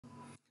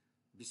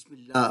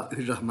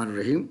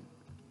Bismillahirrahmanirrahim.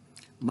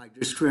 My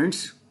dear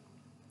students,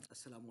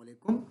 Assalamu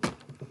alaikum.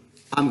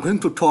 I'm going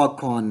to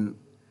talk on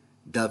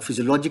the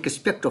physiologic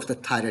aspect of the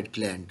thyroid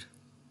gland,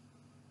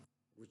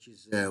 which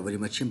is very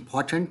much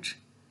important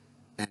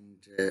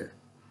and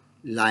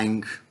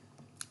lying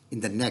in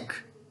the neck.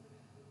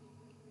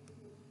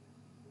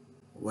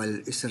 Well,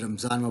 it's a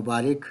Ramzan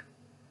Mubarak.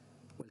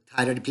 Well,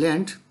 thyroid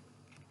gland.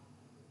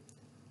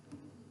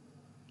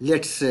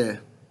 Let's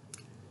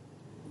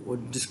we'll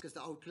discuss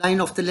the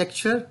outline of the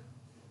lecture.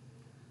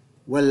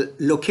 Well,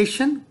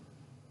 location,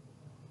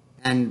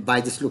 and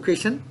by this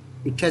location,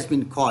 it has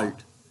been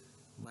called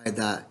by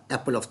the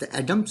apple of the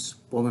Adams,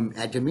 Pomum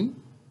adami,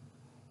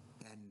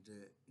 and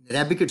in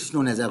Arabic it's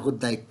known as a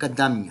Ghudda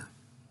Qaddamiya.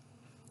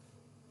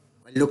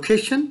 Well,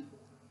 location,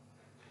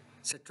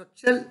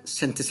 structural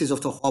synthesis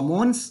of the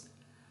hormones,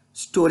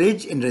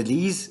 storage and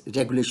release,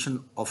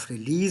 regulation of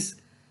release,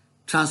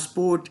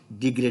 transport,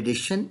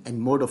 degradation, and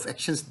mode of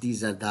actions.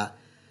 These are the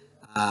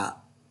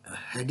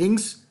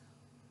headings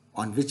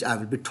on which I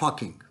will be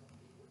talking.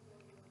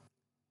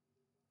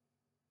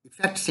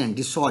 Effects and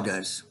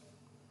disorders.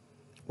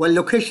 Well,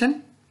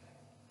 location.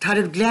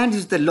 Thyroid gland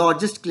is the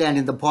largest gland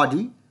in the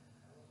body,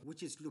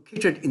 which is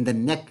located in the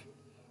neck,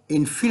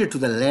 inferior to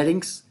the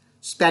larynx,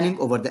 spanning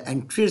over the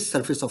anterior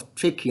surface of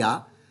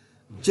trachea,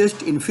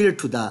 just inferior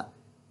to the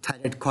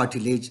thyroid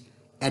cartilage,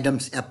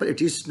 Adam's apple.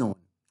 It is known.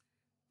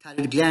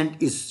 Thyroid gland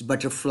is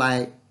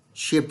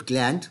butterfly-shaped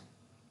gland.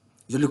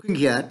 You're looking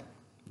here.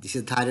 This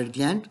is thyroid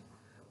gland.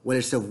 Well,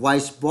 it's a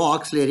voice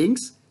box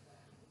larynx.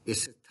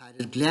 It's a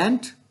thyroid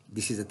gland.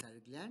 This is a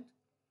thyroid gland.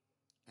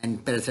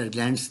 And parathyroid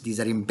glands, these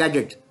are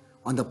embedded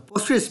on the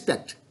posterior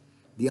aspect,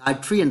 the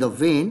artery and the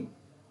vein,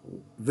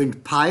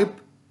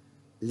 windpipe,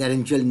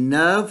 laryngeal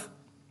nerve.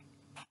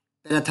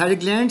 Parathyroid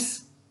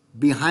glands,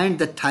 behind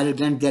the thyroid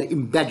gland, they are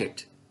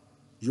embedded.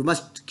 You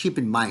must keep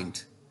in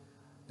mind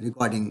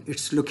regarding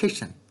its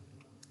location.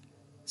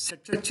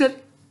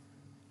 Structure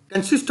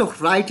consists of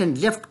right and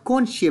left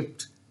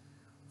cone-shaped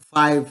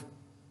 3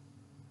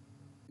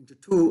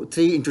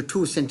 into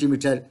 2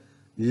 centimeter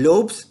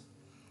lobes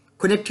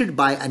connected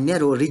by a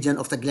narrow region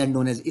of the gland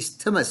known as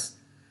isthmus,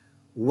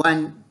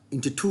 1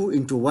 into 2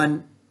 into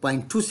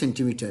 1.2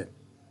 centimeter.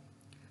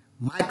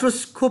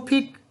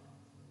 Microscopic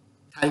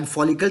thyroid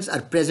follicles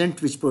are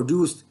present which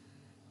produce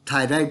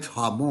thyroid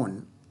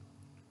hormone.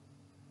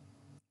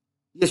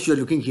 Yes, you are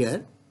looking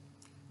here.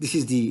 This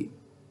is the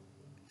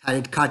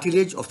thyroid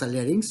cartilage of the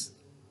larynx.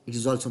 It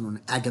is also known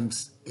as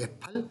Adam's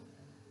apple.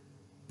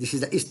 This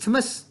is the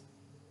isthmus.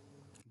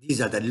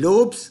 These are the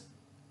lobes,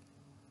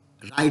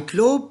 right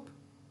lobe,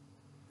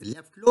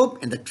 left lobe,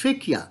 and the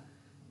trachea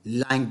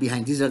lying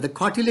behind. These are the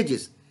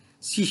cartilages,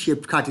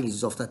 C-shaped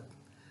cartilages of the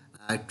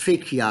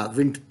trachea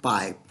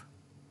windpipe.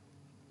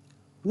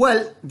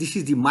 Well, this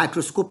is the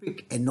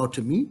microscopic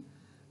anatomy,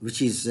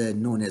 which is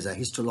known as a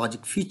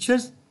histologic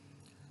features.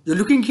 You're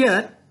looking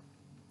here,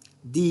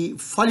 the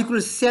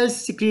follicular cells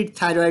secrete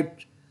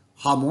thyroid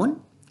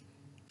hormone.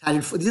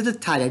 These are the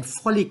thyroid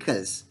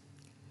follicles.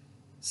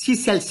 C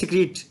cells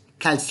secrete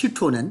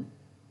calcitonin,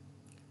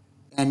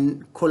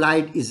 and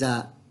colloid is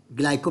a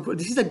glycoprotein.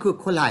 This is a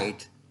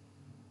colloid.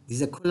 This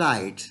is a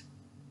colloid,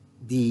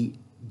 the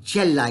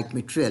gel-like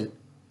material,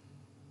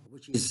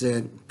 which is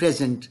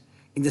present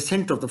in the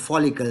center of the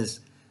follicles,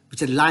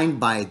 which are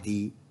lined by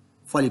the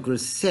follicular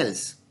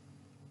cells.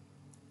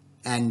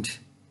 And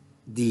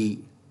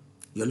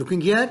you're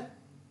looking here,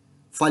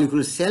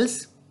 follicular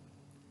cells,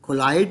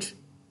 colloid,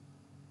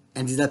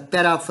 and these are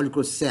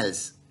parafollicular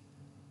cells,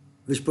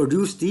 which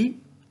produce the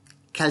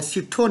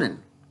calcitonin.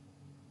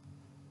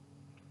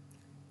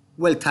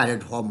 Well,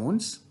 thyroid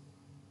hormones.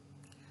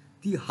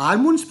 The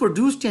hormones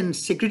produced and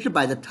secreted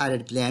by the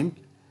thyroid gland,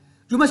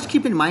 you must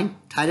keep in mind,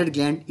 thyroid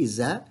gland is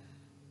an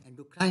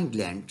endocrine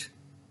gland.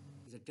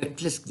 These are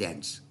ductless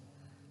glands.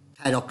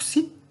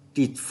 Thyroxine,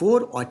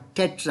 T4 or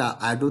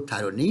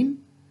tetraiodothyronine,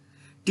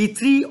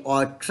 T3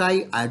 or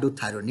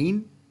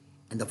triiodothyronine,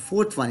 and the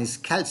fourth one is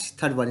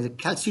third one is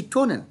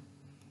calcitonin.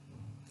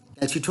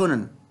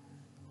 Calcitonin.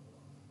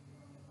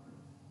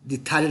 The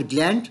thyroid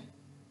gland,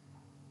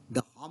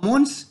 the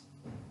hormones,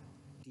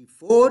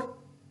 T4,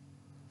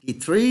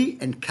 T3,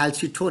 and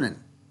calcitonin.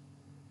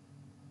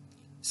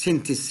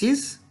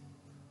 Synthesis.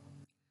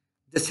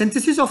 The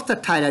synthesis of the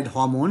thyroid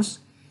hormones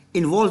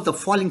involves the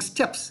following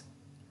steps: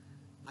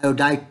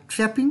 iodide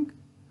trapping,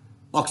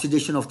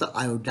 oxidation of the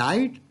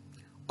iodide,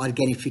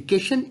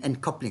 organification,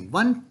 and coupling.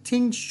 One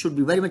thing should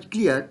be very much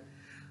clear,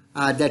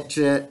 that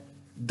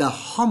the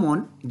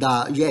hormone, the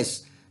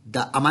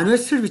amino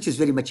acid, which is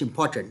very much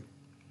important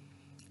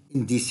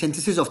in the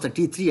synthesis of the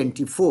T3 and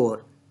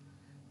T4,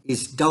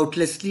 is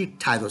doubtlessly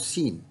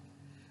tyrosine,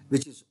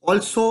 which is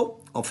also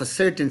of a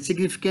certain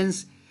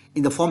significance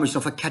in the formation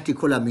of a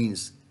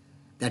catecholamines,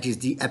 that is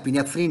the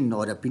epinephrine,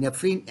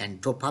 norepinephrine,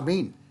 and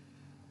dopamine.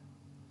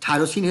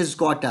 Tyrosine has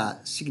got a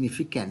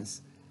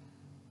significance.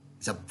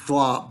 It's a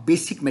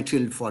basic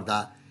material for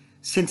the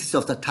synthesis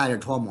of the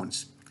thyroid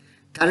hormones.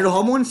 Thyroid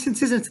hormone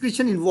synthesis and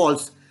secretion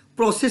involves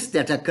process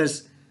that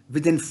occurs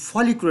within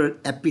follicular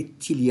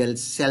epithelial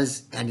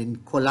cells and in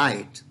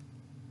colloid.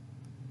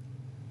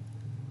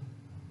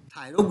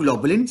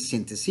 Thyroglobulin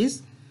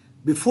synthesis.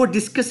 Before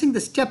discussing the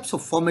steps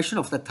of formation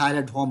of the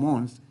thyroid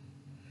hormones,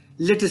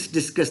 let us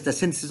discuss the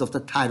synthesis of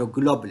the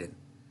thyroglobulin,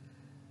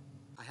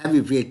 a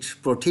heavyweight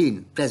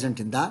protein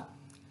present in the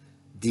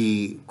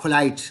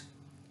colloid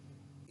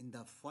in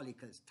the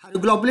follicles.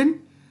 Thyroglobulin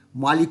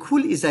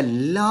molecule is a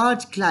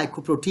large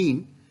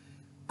glycoprotein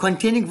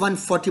containing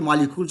 140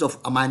 molecules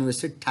of amino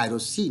acid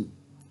tyrosine.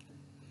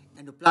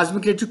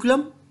 Endoplasmic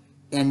reticulum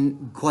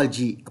and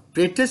Golgi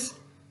apparatus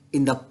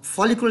in the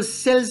follicular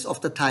cells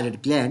of the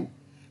thyroid gland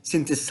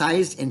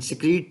synthesize and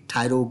secrete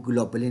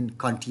thyroglobulin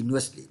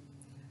continuously.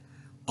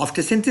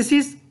 After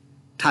synthesis,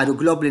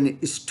 thyroglobulin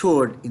is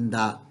stored in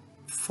the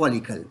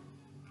follicle.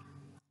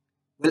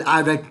 Well,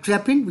 iodide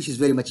trapping, which is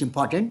very much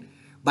important,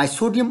 by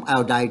sodium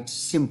iodide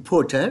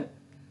symporter,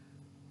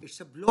 it's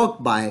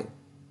blocked by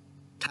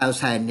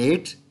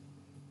thiocyanate,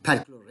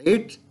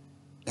 perchlorate,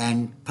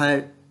 and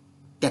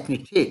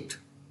pertechnetate.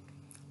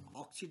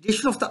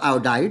 Oxidation of the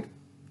iodide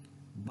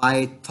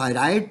by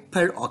thyroid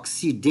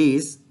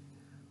peroxidase,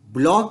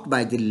 blocked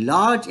by the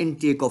large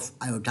intake of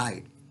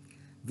iodide.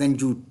 When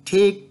you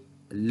take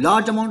a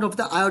large amount of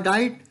the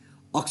iodide,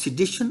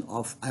 oxidation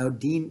of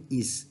iodine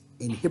is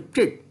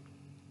inhibited.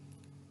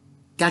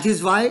 That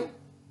is why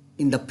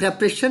in the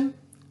preparation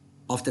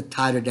of the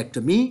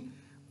thyroidectomy,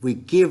 we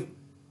give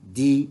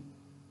the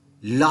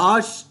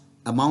large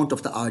amount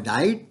of the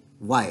iodide.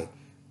 Why?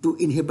 To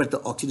inhibit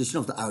the oxidation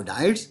of the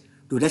iodides,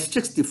 to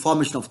restrict the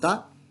formation of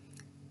the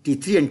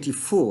T3 and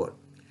T4.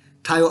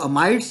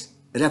 Thioamides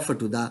refer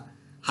to the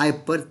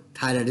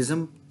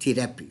hyperthyroidism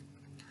therapy.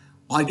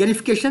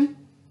 Organification,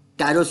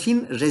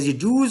 tyrosine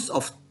residues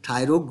of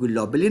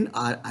thyroglobulin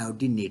are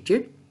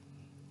iodinated,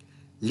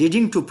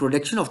 leading to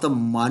production of the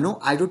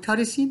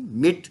monoiodotyrosine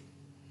mid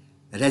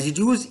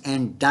residues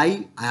and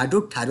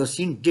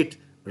diiodotyrosine dit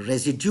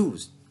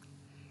residues,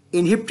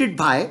 inhibited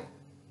by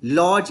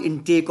large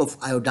intake of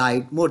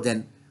iodide more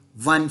than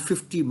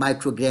 150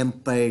 microgram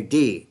per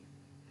day.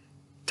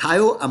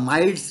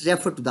 Thioamides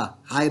refer to the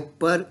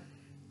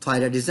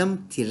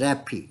hyperthyroidism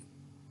therapy.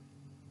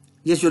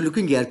 Yes, you're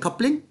looking here,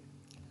 coupling.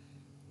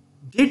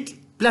 DIT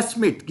plus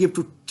MIT give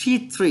to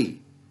T3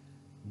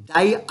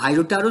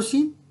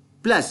 diiodotyrosine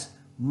plus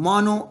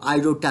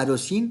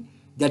monoiodotyrosine,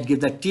 that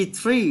give the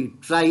T3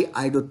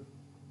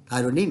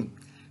 triiodothyronine.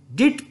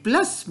 DIT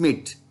plus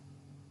MIT,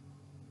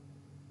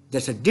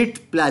 that's a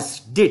DIT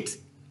plus DIT,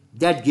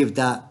 that give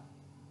the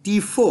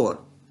T4.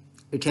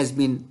 It has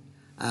been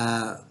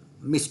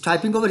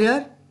mistyping over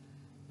here.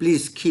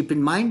 Please keep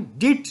in mind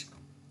DIT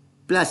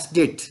plus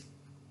DIT.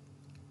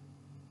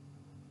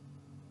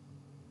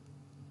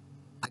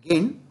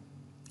 Again,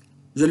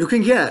 you're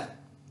looking here.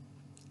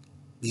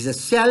 This is a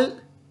cell,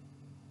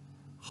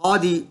 how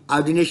the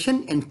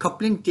iodination and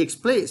coupling takes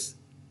place.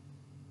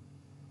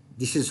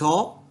 This is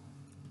how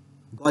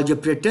Golgi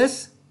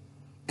apparatus,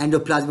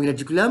 endoplasmic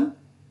reticulum,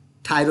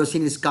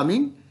 tyrosine is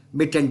coming,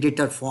 MIT and DIT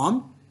are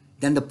formed,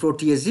 then the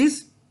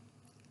proteases,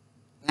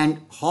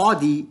 and how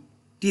the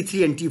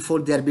T3 and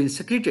T4 they are being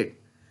secreted.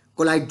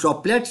 Colloid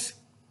droplets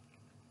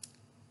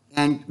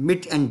and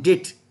MIT and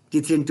DIT,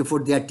 T3 and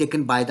T4, they are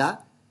taken by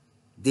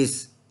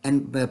this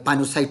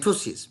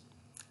pinocytosis.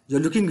 You're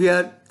looking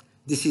here,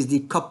 this is the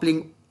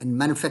coupling and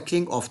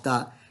manufacturing of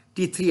the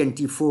T3 and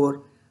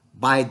T4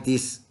 by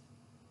these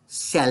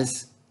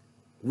cells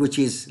which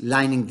is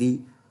lining the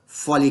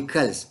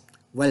follicles.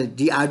 Well,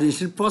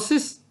 deiodination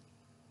process,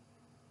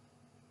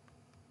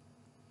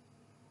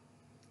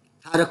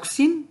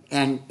 thyroxine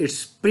and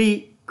its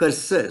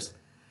precursors.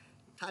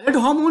 Thyroid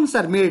hormones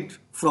are made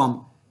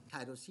from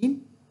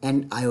tyrosine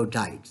and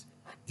iodides.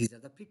 These are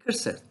the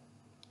precursors.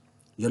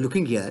 You're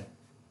looking here,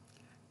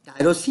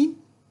 tyrosine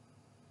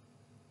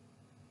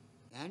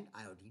and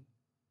iodine,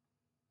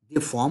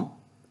 they form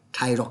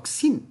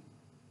thyroxine.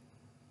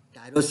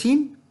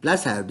 Tyrosine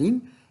plus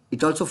iodine,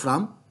 it also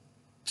from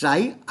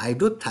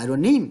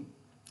triiodothyronine.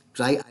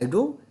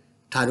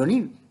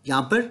 Triiodothyronine,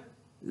 यहाँ पर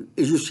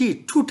you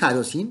see two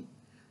tyrosine,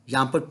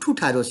 यहाँ पर two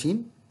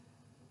tyrosine,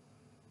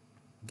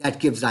 that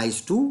gives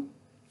rise to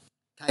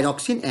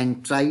thyroxine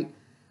and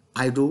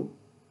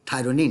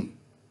triiodothyronine.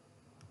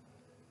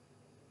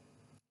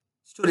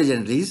 Storage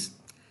and release.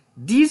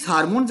 These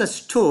hormones are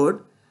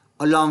stored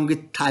along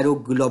with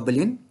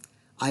thyroglobulin,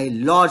 a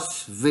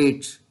large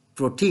weight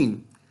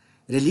protein.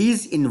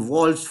 Release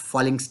involves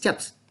following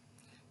steps.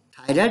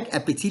 Thyroid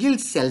epithelial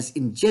cells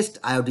ingest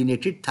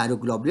iodinated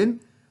thyroglobulin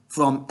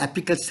from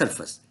apical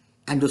surface,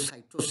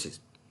 endocytosis.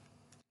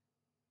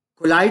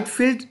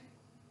 Colloid-filled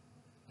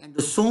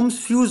endosomes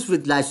fuse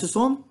with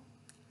lysosome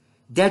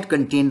that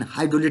contain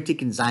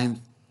hydrolytic enzymes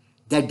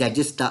that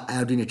digest the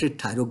iodinated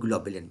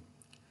thyroglobulin.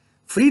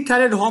 Free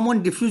thyroid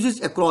hormone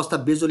diffuses across the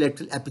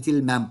basolateral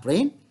epithelial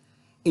membrane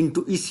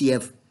into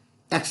ECF,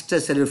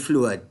 extracellular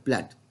fluid,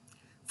 blood.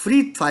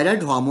 Free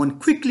thyroid hormone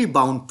quickly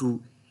bound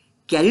to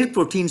carrier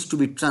proteins to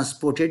be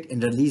transported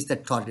and release the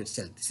target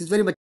cell. This is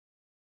very much